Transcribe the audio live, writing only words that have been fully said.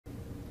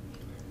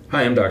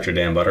Hi, I'm Dr.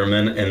 Dan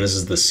Butterman, and this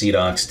is the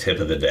CDOCS tip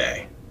of the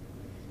day.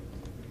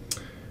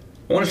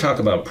 I want to talk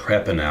about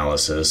prep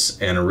analysis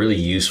and a really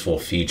useful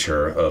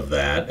feature of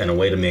that and a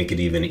way to make it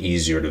even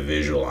easier to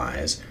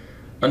visualize.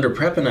 Under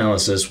prep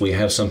analysis, we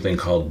have something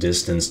called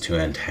distance to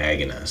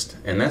antagonist,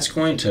 and that's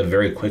going to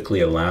very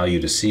quickly allow you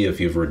to see if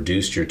you've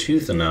reduced your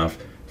tooth enough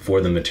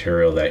for the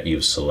material that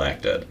you've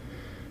selected.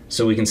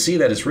 So we can see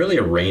that it's really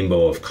a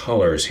rainbow of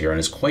colors here, and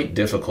it's quite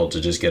difficult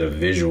to just get a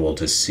visual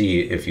to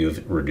see if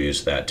you've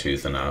reduced that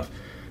tooth enough.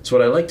 So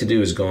what I like to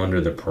do is go under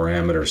the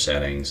parameter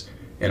settings,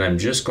 and I'm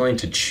just going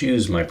to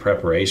choose my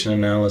preparation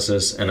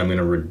analysis, and I'm going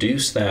to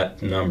reduce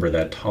that number,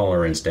 that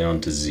tolerance, down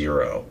to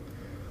 0.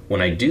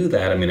 When I do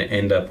that, I'm going to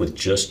end up with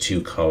just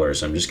two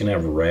colors. I'm just going to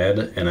have red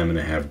and I'm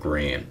going to have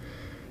green.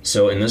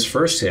 So in this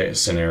first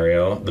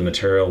scenario, the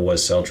material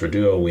was Celtra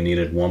Duo. We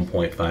needed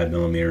 1.5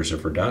 millimeters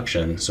of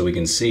reduction, so we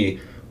can see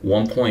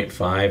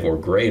 1.5 or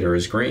greater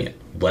is green,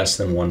 less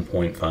than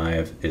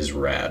 1.5 is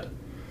red.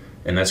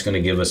 And that's going to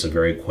give us a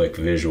very quick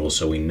visual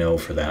so we know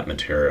for that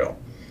material.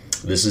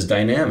 This is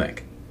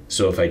dynamic.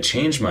 So if I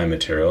change my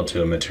material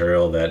to a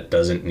material that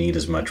doesn't need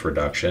as much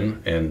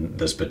reduction, and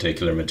this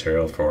particular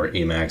material for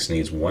Emax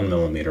needs 1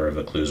 millimeter of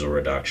occlusal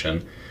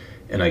reduction,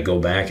 and I go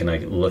back and I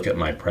look at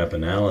my prep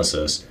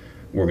analysis,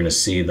 we're going to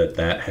see that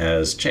that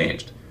has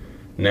changed.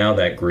 Now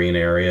that green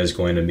area is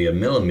going to be 1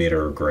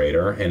 millimeter or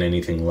greater, and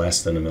anything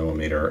less than 1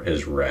 millimeter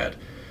is red.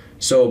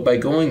 So by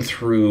going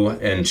through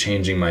and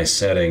changing my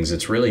settings,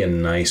 it's really a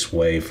nice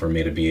way for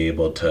me to be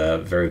able to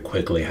very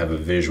quickly have a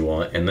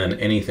visual, and then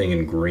anything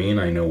in green,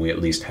 I know we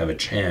at least have a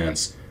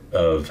chance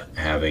of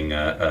having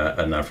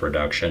enough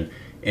reduction.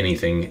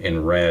 Anything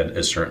in red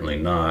is certainly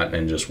not.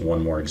 And just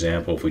one more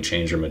example, if we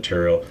change our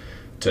material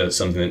to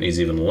something that needs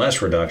even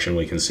less reduction,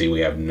 we can see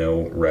we have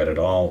no red at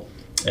all,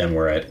 and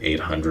we're at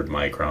 800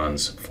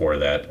 microns for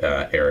that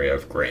area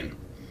of green.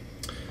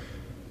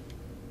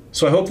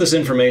 So I hope this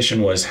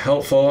information was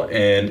helpful,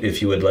 and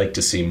if you would like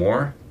to see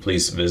more,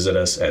 please visit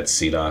us at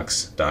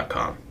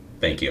cdocs.com.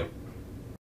 Thank you.